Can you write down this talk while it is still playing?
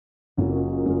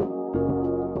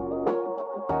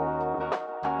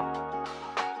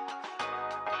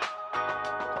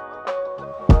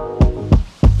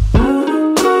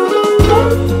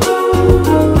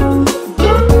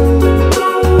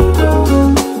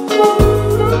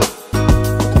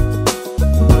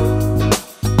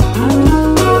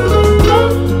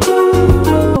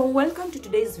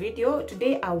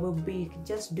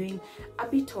just doing a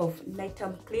bit of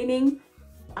nighttime cleaning.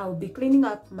 I'll be cleaning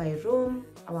up my room,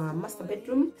 our master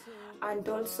bedroom, and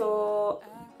also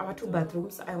our 2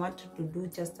 bathrooms. I wanted to do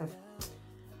just a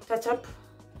touch up,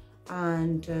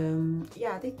 and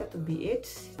yeah, I think that will be it.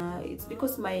 It's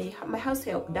because my house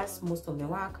help does most of the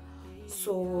work,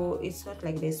 so it's not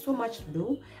like there's so much to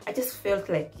do. I just felt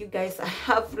like you guys, I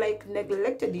have like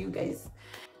neglected you guys.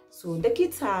 So the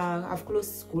kids have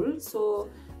closed school, so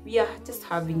we are just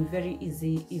having very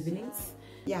easy evenings.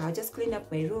 Yeah, I just clean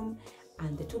up my room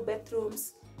and the 2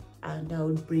 bathrooms, and I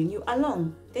will bring you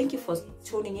along. Thank you for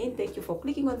tuning in. Thank you for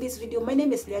clicking on this video. My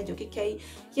name is Leah Njoki K.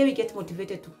 Here we get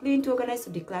motivated to clean, to organize, to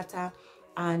declutter,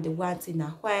 and once in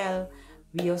a while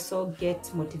we also get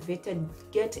motivated,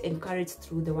 get encouraged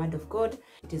through the word of God.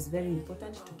 It is very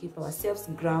important to keep ourselves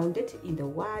grounded in the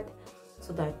word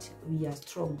so that we are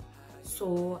strong.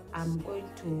 So I'm going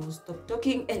to stop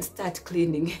talking and start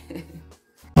cleaning.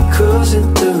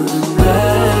 Cruising through the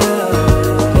night.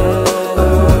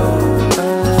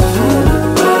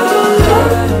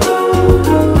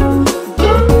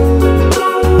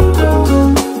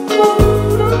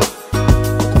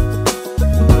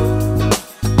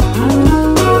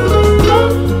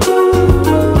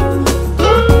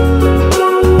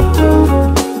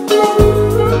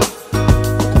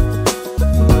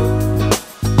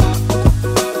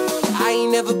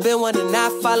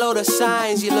 Follow the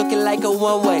signs, you're looking like a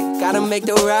one-way. Gotta make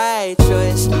the right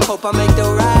choice. Hope I make the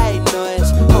right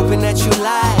noise. Hoping that you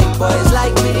like boys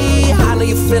like me. I know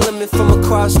you're feeling me from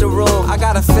across the room. I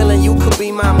got a feeling you could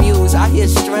be my muse. I hear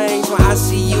strange when I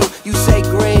see you. You say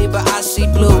green, but I see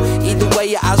blue. Either way,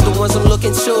 your eyes the ones I'm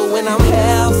looking to. When I'm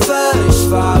hell first,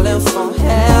 falling from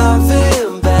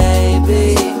heaven,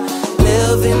 baby.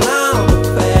 Living on the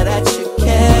prayer that you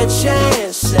catch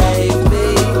and save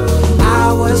me.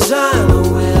 I was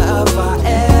unaware of our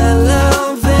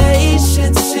elevation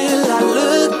till I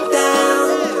looked down.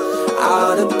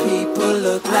 All the people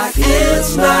look like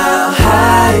it's not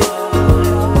high.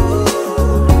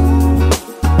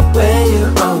 When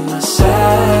you're on my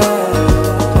side,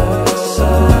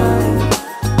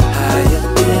 high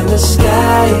up in the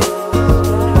sky,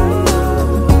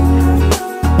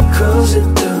 cruising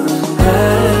through the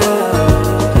night.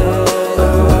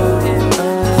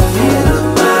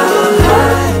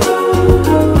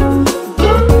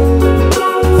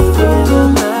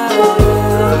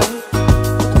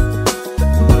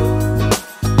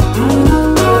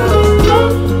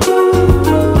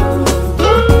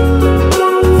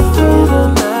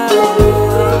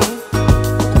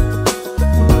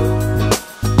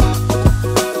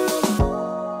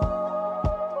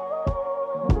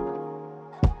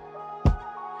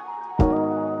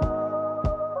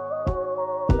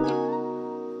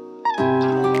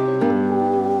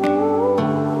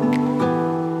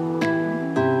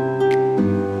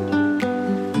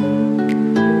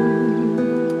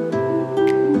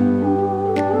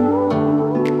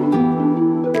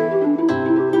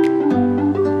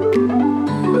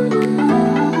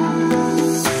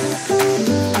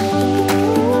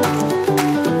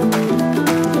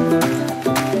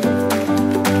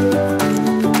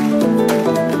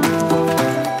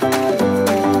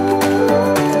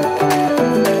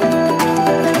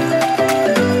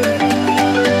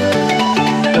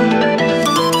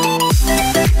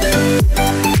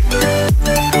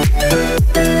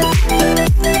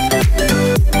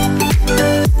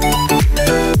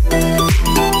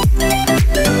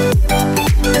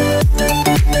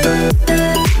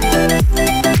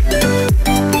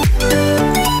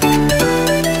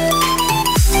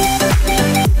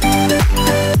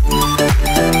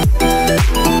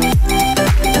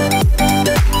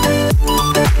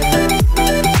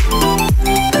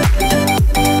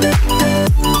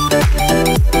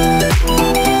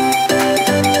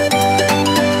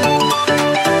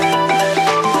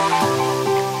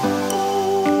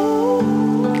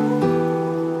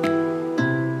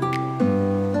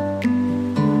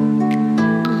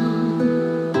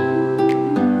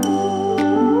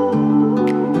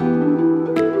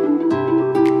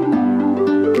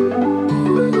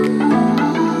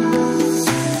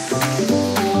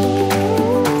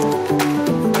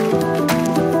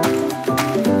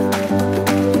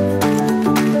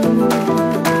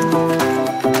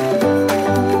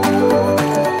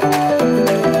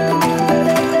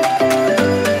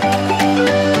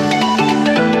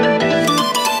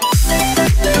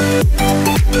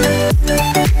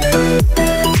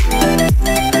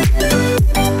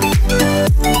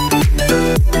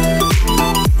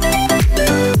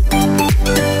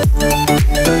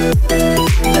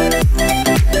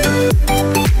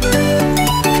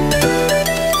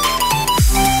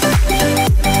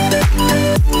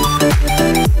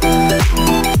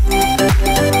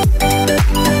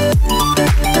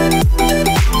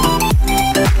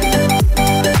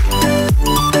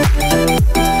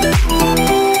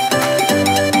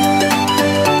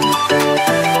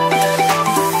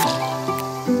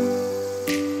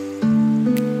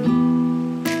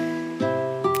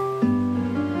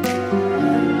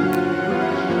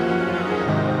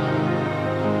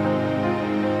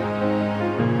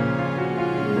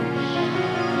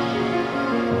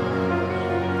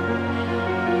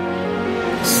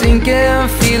 thinking,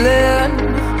 feeling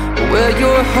where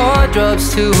your heart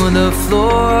drops to the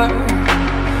floor.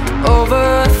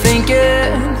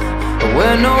 Overthinking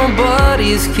when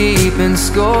nobody's keeping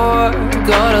score.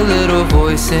 Got a little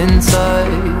voice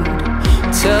inside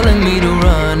telling me to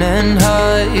run and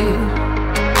hide.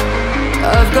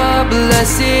 I've got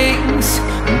blessings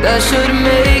that should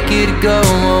make it go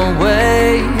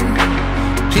away.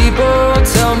 People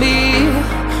tell me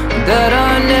that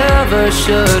I never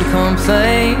should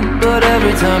complain, but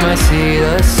every time I see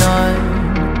the sun,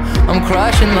 I'm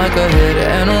crashing like a hit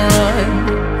and run.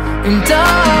 And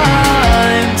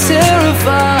I'm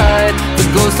terrified the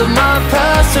ghost of my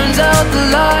past turns out the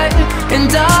light. And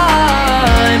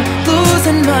I'm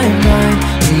losing my mind.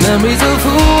 The memories of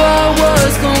who I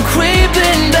was come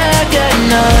creeping back at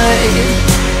night.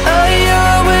 I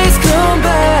always come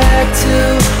back to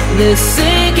this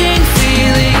sinking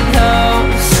feeling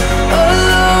house,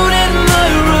 alone in my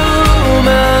room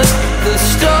as the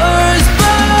stars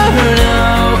burn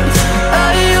out.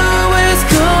 I always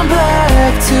come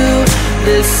back to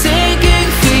this sinking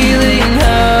feeling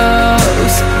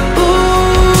house.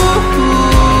 Ooh,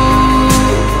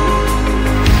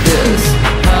 this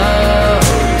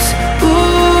house.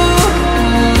 Ooh,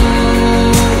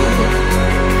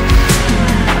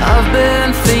 I've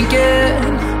been thinking,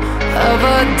 have I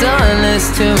done this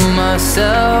to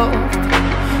myself?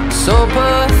 So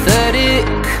pathetic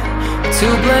to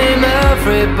blame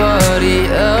everybody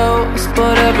else,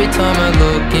 but every time I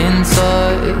look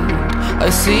inside, I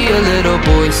see a little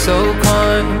boy so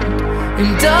kind.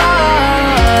 And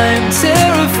I'm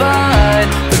terrified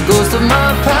the ghost of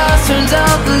my past turns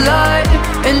out the light.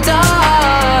 And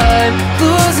I'm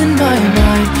losing my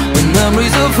mind when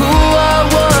memories of who I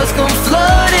was come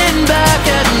flooding back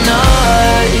at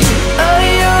night.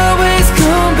 I always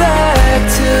come back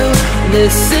to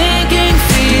this sinking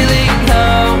feeling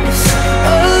house,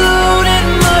 alone in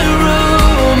my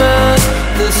room as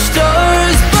the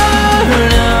stars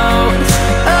burn out.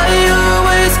 I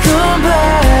always come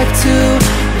back to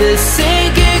this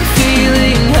sinking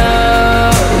feeling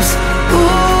house.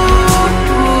 Ooh,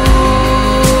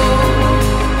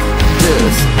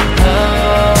 this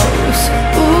house.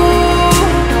 Ooh,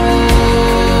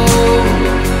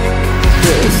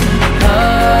 this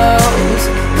house.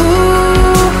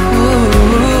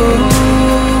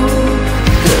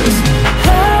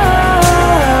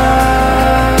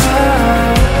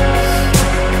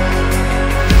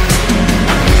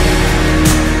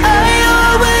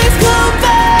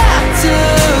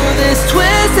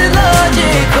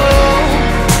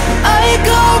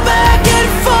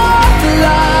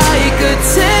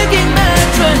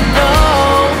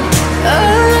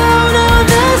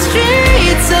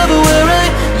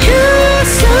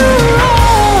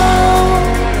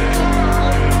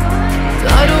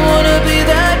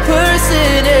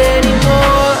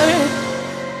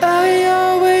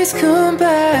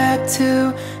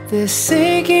 This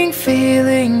sinking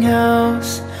feeling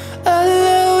house,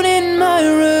 alone in my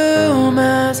room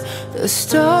as the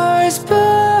stars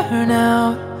burn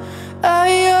out.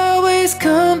 I always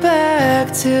come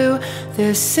back to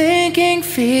this sinking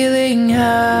feeling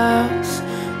house.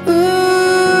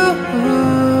 Ooh,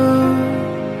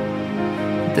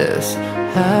 this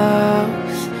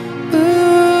house.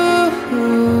 Ooh,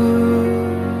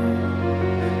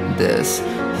 this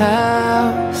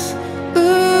house.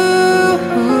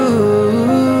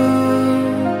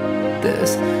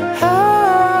 This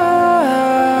house.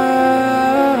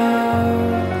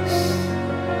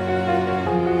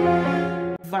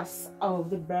 Verse of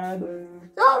the Bible.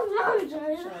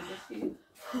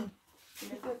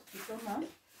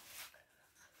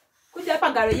 Kuja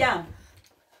hapa Garia.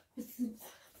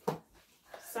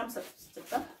 Psalm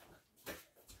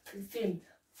 15.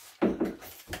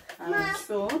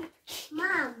 So,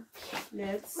 Mom.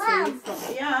 let's Mom. say from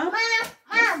Mom.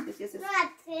 Yes.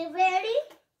 Strawberry.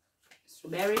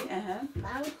 Strawberry,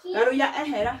 Monkey. Garuya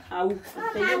ehera au.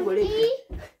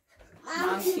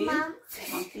 Monkey.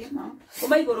 Monkey, mom.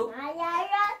 Umaigoro.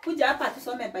 Mayaya. Kuja hapa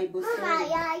tusome Bible story.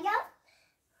 Mayaya.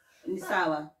 Ni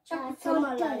sawa.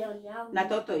 Na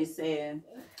toto is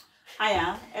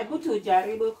haya, ebu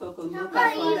tujaribu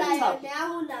kukumbuka from the top.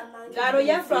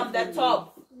 Garuya from the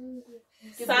top.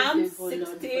 Psalm 16.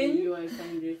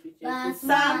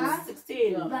 Psalm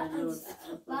 16.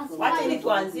 Wacha ili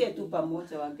tuanzie tu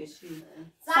pamoja wangeshi.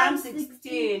 Psalm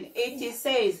 16, 80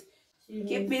 says,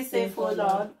 keep me safe, O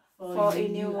Lord, for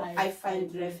in you I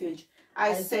find refuge.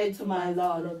 I said to my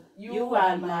Lord, you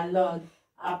are my Lord.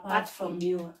 Apart from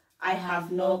you, I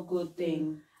have no good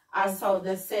thing. As for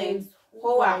the saints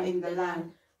who are in the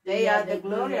land, they are the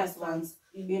glorious ones,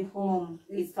 in whom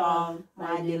is all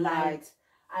my delight.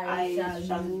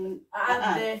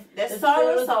 the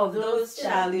sorrows of those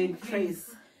shall increase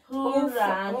who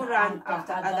run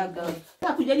after other gods.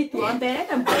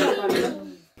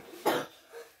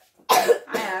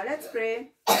 Let's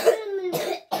pray.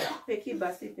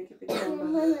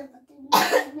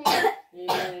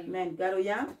 Amen.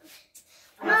 Garuya.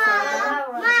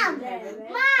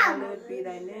 Hallowed be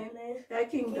thy name. Thy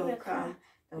kingdom come.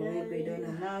 Thy will be done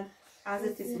on earth as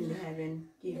it is in heaven.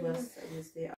 Give us this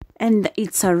day. And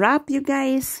it's a wrap, you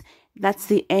guys. That's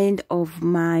the end of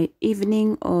my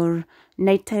evening or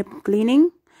nighttime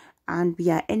cleaning. And we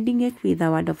are ending it with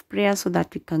a word of prayer so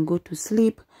that we can go to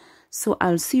sleep. So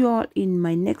I'll see you all in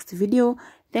my next video.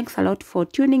 Thanks a lot for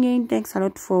tuning in. Thanks a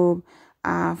lot for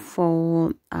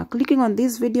clicking on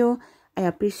this video. I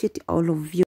appreciate all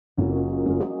of you.